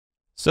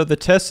So the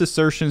test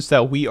assertions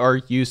that we are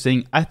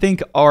using, I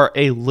think, are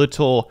a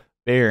little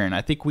barren.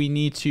 I think we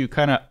need to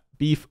kind of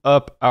beef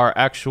up our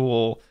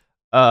actual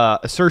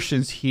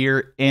assertions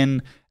here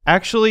and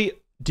actually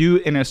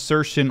do an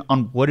assertion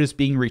on what is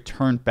being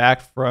returned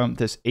back from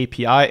this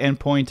API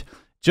endpoint.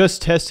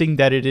 Just testing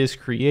that it is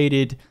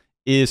created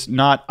is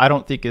not, I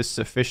don't think, is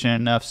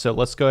sufficient enough. So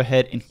let's go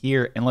ahead in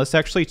here and let's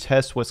actually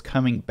test what's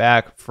coming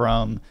back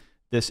from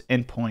this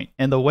endpoint.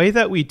 And the way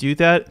that we do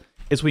that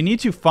is we need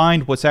to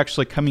find what's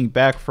actually coming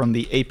back from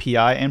the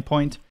API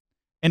endpoint.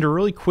 And a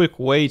really quick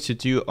way to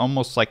do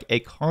almost like a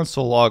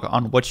console log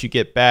on what you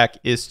get back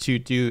is to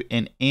do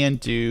an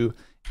do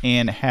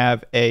and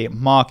have a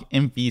mock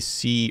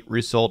MVC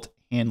result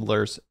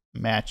handlers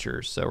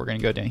matcher. So we're going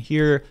to go down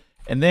here.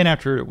 And then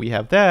after we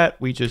have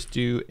that, we just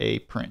do a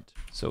print.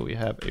 So we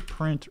have a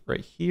print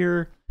right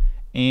here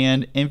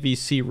and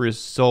MVC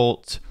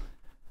result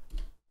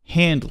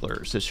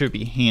handlers. It should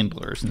be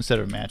handlers instead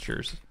of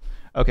matchers.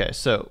 Okay,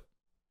 so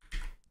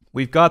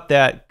we've got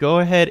that. Go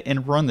ahead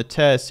and run the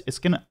test.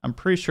 I'm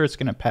pretty sure it's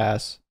gonna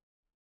pass,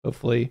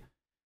 hopefully.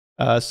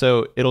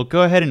 So it'll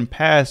go ahead and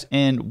pass.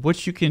 And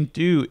what you can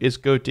do is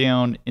go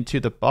down into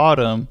the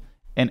bottom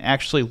and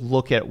actually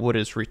look at what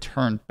is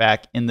returned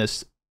back in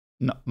this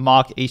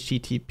mock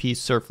HTTP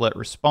servlet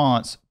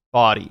response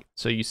body.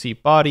 So you see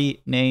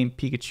body, name,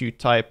 Pikachu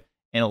type,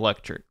 and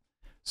electric.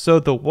 So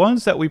the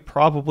ones that we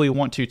probably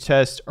want to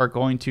test are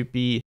going to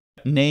be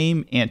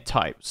name and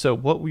type. So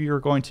what we are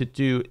going to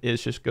do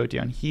is just go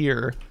down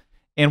here.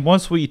 And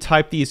once we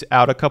type these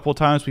out a couple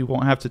times, we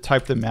won't have to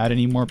type them out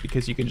anymore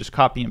because you can just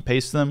copy and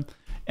paste them.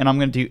 And I'm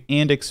going to do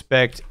and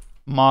expect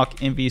mock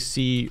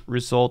MVC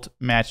result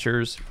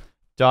matchers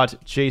dot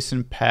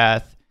JSON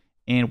path.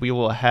 And we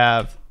will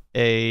have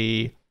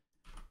a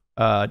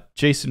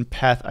JSON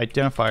path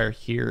identifier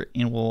here,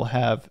 and we'll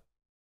have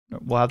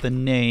the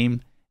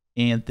name,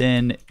 and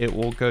then it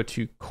will go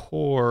to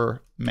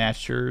core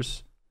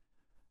matchers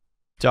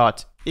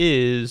dot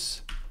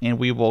is, and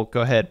we will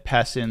go ahead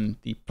pass in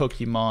the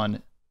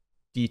Pokemon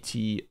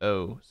DTO.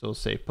 So we'll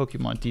say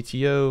Pokemon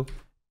DTO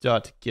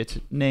dot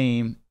get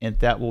name, and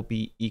that will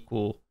be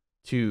equal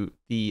to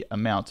the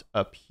amount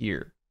up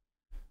here.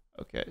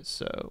 Okay,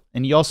 so,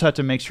 and you also have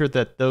to make sure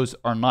that those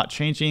are not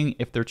changing.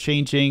 If they're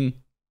changing,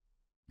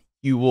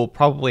 you will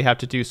probably have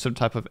to do some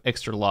type of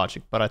extra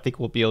logic, but I think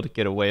we'll be able to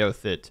get away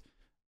with it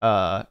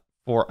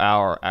for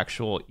our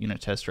actual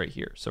unit test right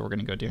here. So we're going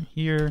to go down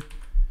here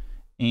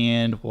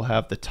and we'll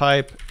have the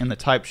type, and the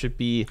type should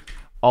be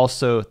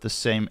also the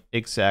same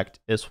exact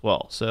as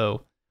well.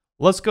 So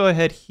let's go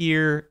ahead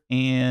here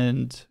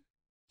and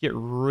get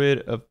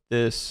rid of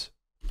this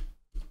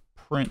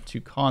print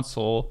to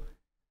console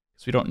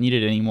because we don't need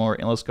it anymore,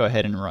 and let's go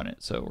ahead and run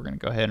it. So we're going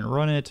to go ahead and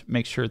run it,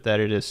 make sure that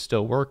it is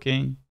still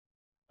working.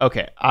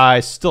 Okay,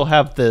 I still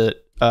have the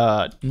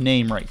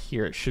name right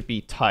here. It should be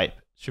type.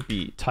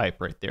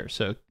 Right there.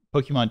 So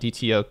Pokemon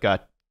DTO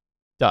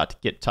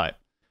dot get type.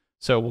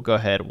 So we'll go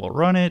ahead, we'll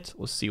run it.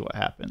 Let's see what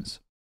happens.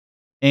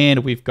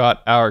 And we've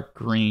got our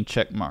green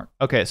check mark.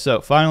 Okay,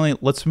 so finally,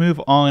 let's move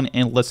on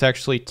and let's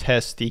actually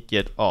test the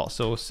get all.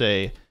 So we'll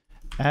say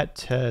at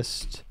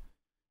test,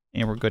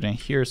 and we'll go down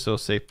here. So we'll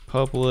say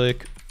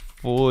public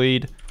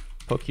void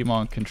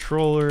Pokemon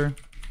controller,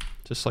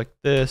 just like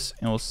this,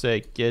 and we'll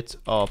say get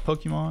all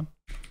Pokemon.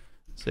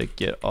 Say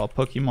get all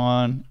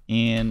Pokemon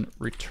and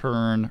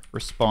return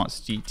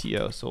response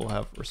DTO. So we'll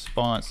have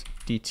response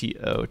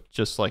DTO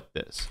just like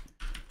this.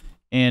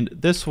 And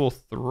this will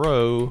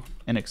throw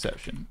an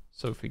exception.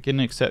 So if we get an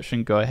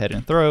exception, go ahead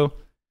and throw.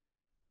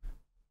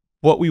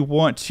 What we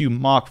want to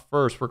mock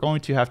first, we're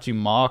going to have to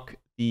mock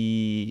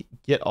the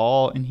get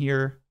all in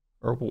here,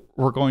 or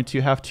we're going to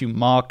have to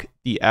mock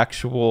the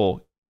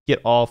actual get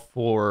all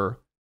for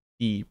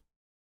the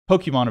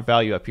Pokemon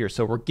value up here.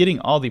 So we're getting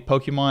all the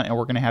Pokemon, and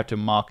we're going to have to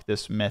mock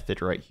this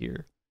method right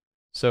here.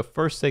 So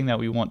first thing that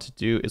we want to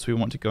do is we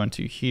want to go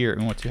into here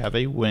and we want to have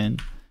a when.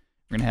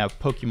 We're going to have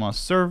Pokemon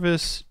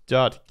service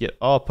dot get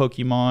all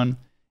Pokemon,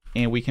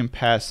 and we can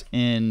pass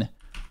in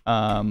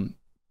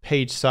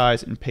page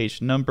size and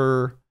page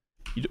number.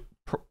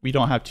 We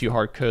don't have to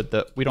hard code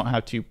that. We don't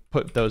have to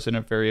put those in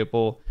a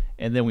variable.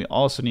 And then we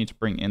also need to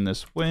bring in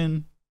this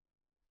when.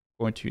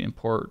 We're going to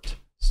import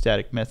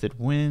static method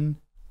when.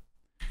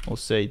 We'll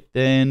say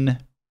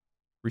then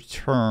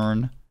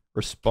return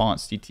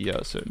response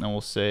DTO. So then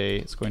we'll say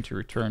it's going to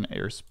return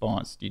a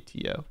response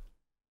DTO.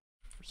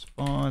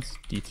 Response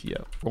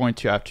DTO. We're going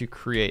to have to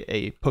create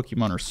a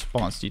Pokemon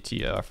response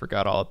DTO. I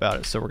forgot all about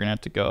it. So we're going to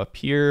have to go up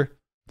here,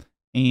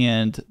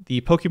 and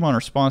the Pokemon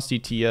response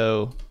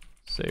DTO,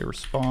 say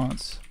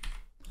response,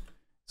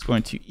 is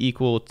going to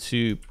equal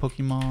to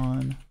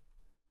Pokemon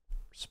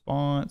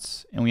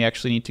response. And we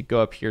actually need to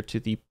go up here to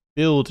the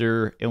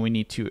builder, and we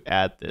need to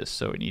add this.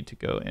 So we need to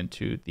go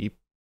into the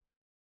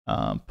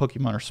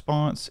Pokemon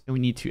response, and we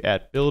need to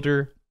add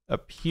builder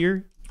up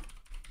here.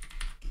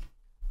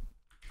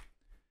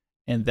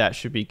 And that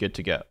should be good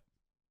to go.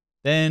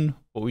 Then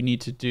what we need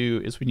to do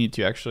is we need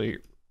to actually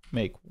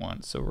make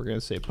one. So we're going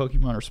to say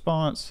Pokemon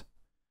response.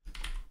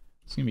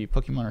 It's going to be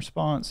Pokemon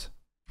response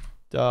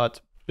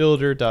dot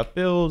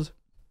builder.build,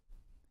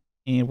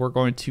 and we're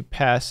going to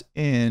pass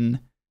in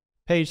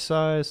page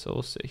size. So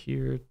we'll say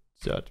here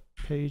dot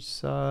page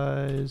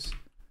size,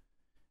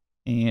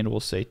 and we'll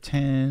say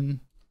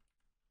 10.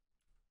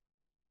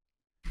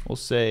 We'll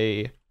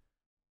say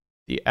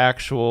the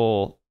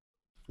actual,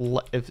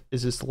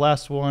 is this the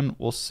last one?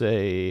 We'll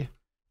say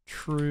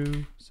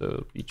true,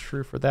 so be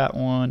true for that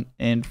one,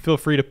 and feel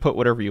free to put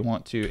whatever you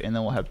want to, and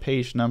then we'll have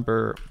page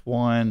number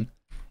 1,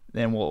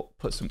 then we'll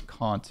put some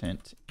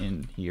content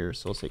in here.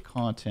 So we'll say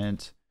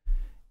content,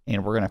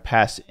 and we're going to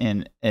pass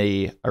in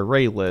a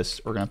array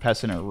list. We're going to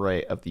pass in an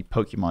array of the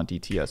Pokemon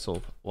DTO.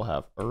 So we'll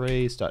have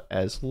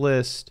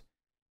arrays.asList,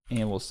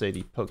 and we'll say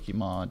the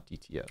Pokemon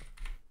DTO.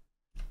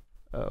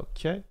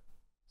 Okay,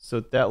 so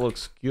that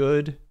looks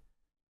good,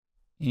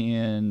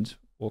 and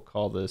we'll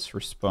call this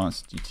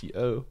response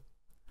DTO.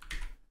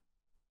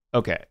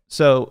 Okay,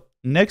 so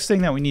next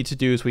thing that we need to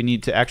do is we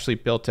need to actually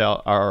build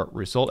out our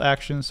result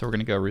actions. So we're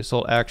going to go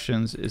result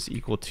actions is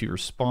equal to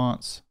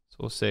response. So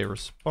we'll say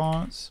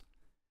response,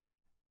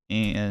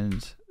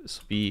 and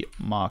this will be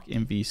mock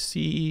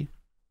MVC,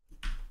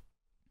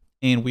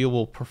 and we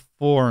will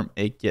perform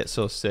a get.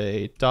 So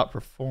say dot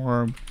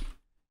perform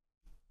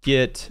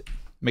get,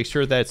 make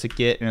sure that it's a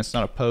get and it's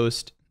not a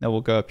post. Then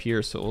we'll go up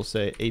here, so we'll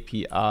say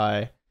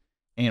API,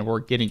 and we're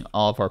getting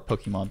all of our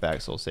Pokemon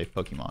back. So we'll say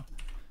Pokemon.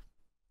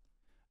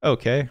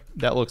 Okay,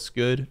 that looks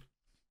good.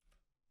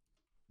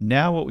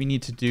 Now what we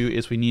need to do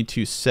is we need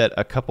to set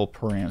a couple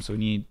params. So we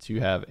need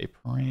to have a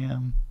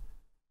param.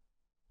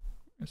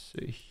 Let's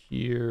say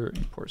here,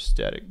 import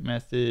static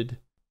method.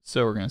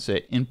 So we're going to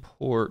say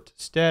import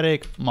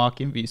static mock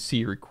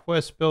MVC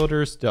request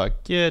builders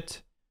dot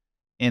get,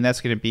 and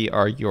that's going to be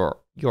our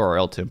URL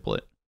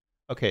template.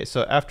 Okay,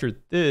 so after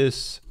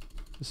this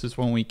is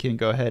when we can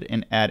go ahead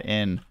and add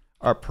in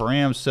our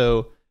params.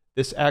 So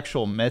this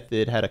actual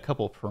method had a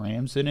couple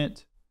params in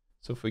it.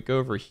 So if we go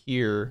over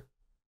here,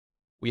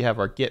 we have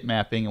our get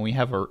mapping, and we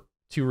have our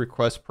 2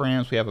 request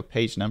params. We have a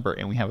page number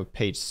and we have a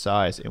page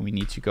size, and we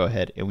need to go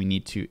ahead and we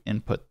need to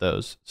input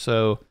those.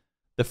 So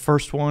the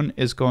first one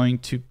is going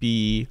to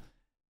be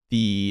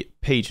the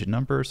page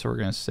number. So we're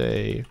going to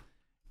say,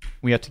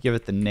 we have to give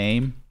it the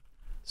name.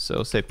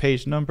 So say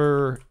page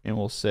number, and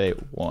we'll say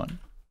 1.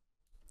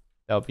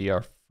 That'll be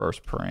our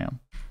first param.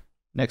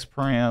 Next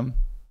param.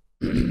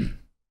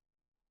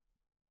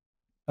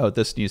 Oh,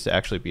 this needs to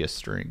actually be a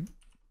string.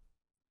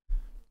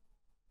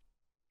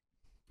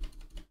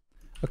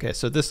 Okay,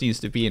 so this needs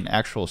to be an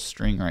actual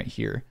string right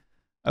here.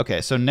 Okay,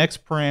 so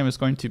next param is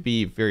going to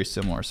be very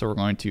similar. So we're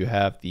going to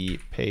have the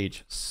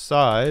page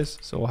size.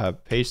 So we'll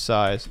have page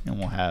size, and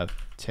we'll have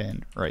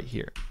 10 right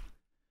here.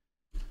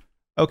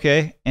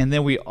 Okay, and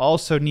then we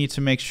also need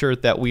to make sure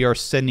that we are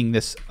sending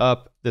this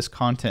up, this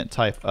content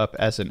type up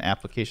as an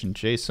application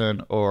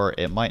JSON, or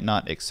it might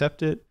not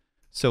accept it.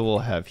 So we'll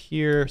have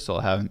here, so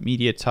we'll have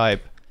media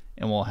type,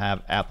 and we'll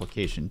have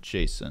application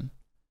JSON.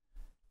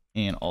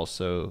 And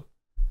also,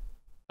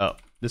 oh,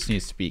 this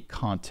needs to be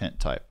content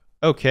type.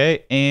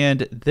 Okay,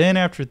 and then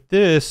after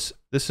this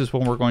is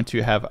when we're going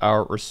to have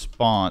our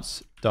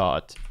response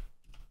dot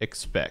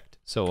expect.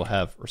 So we'll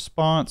have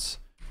response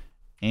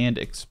and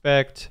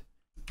expect.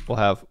 We'll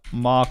have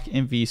mock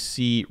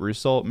MVC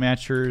result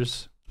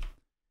matchers,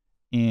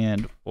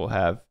 and we'll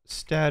have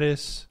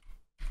status,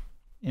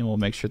 and we'll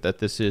make sure that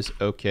this is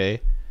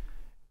okay.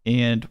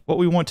 And what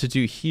we want to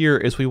do here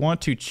is we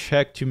want to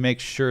check to make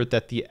sure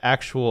that the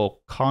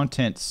actual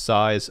content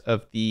size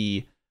of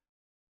the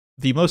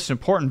most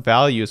important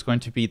value is going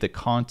to be the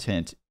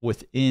content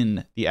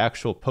within the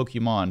actual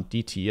Pokemon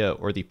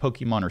DTO, or the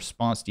Pokemon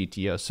response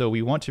DTO. So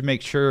we want to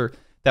make sure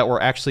that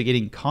we're actually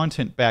getting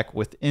content back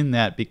within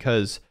that,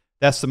 because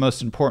that's the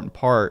most important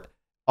part.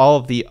 All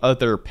of the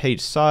other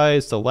page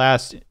size, the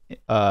last,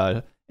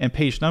 and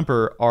page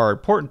number are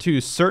important to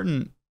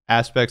certain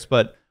aspects,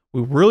 but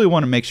we really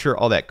want to make sure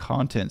all that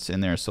content's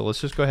in there. So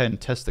let's just go ahead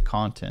and test the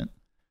content.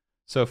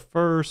 So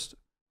first,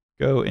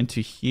 go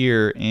into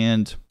here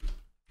and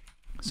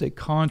say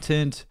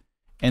content,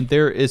 and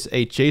there is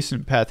a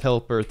JSON path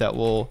helper that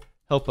will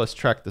help us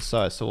track the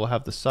size. So we'll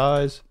have the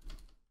size,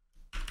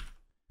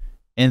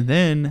 and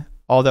then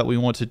all that we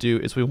want to do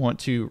is we want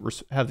to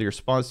have the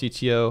response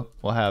DTO.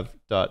 We'll have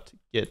dot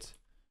get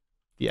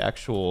the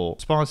actual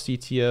response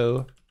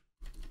DTO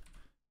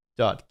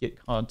dot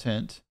get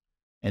content,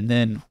 and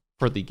then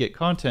for the get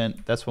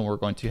content, that's when we're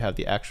going to have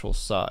the actual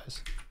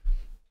size.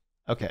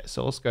 Okay,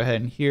 so let's go ahead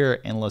in here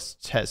and let's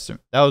test it.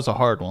 That was a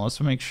hard one. Let's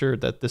make sure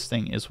that this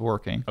thing is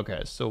working.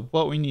 Okay, so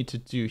what we need to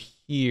do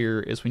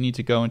here is we need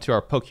to go into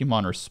our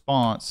Pokemon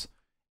response,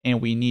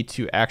 and we need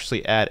to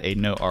actually add a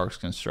no args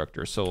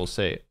constructor. So we'll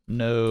say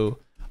no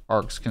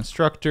args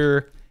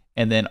constructor,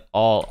 and then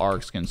all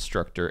args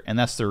constructor, and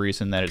that's the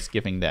reason that it's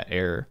giving that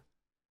error.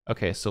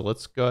 Okay, so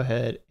let's go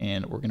ahead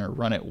and we're gonna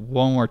run it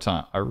one more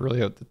time. I really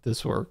hope that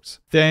this works.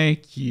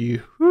 Thank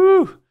you.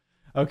 Whew.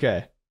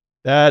 Okay.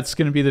 That's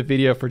going to be the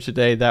video for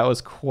today. That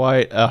was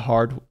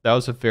that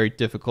was a very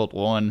difficult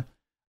one.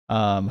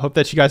 Hope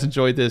that you guys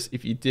enjoyed this.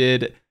 If you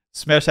did,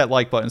 smash that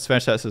like button,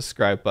 smash that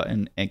subscribe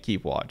button, and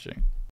keep watching.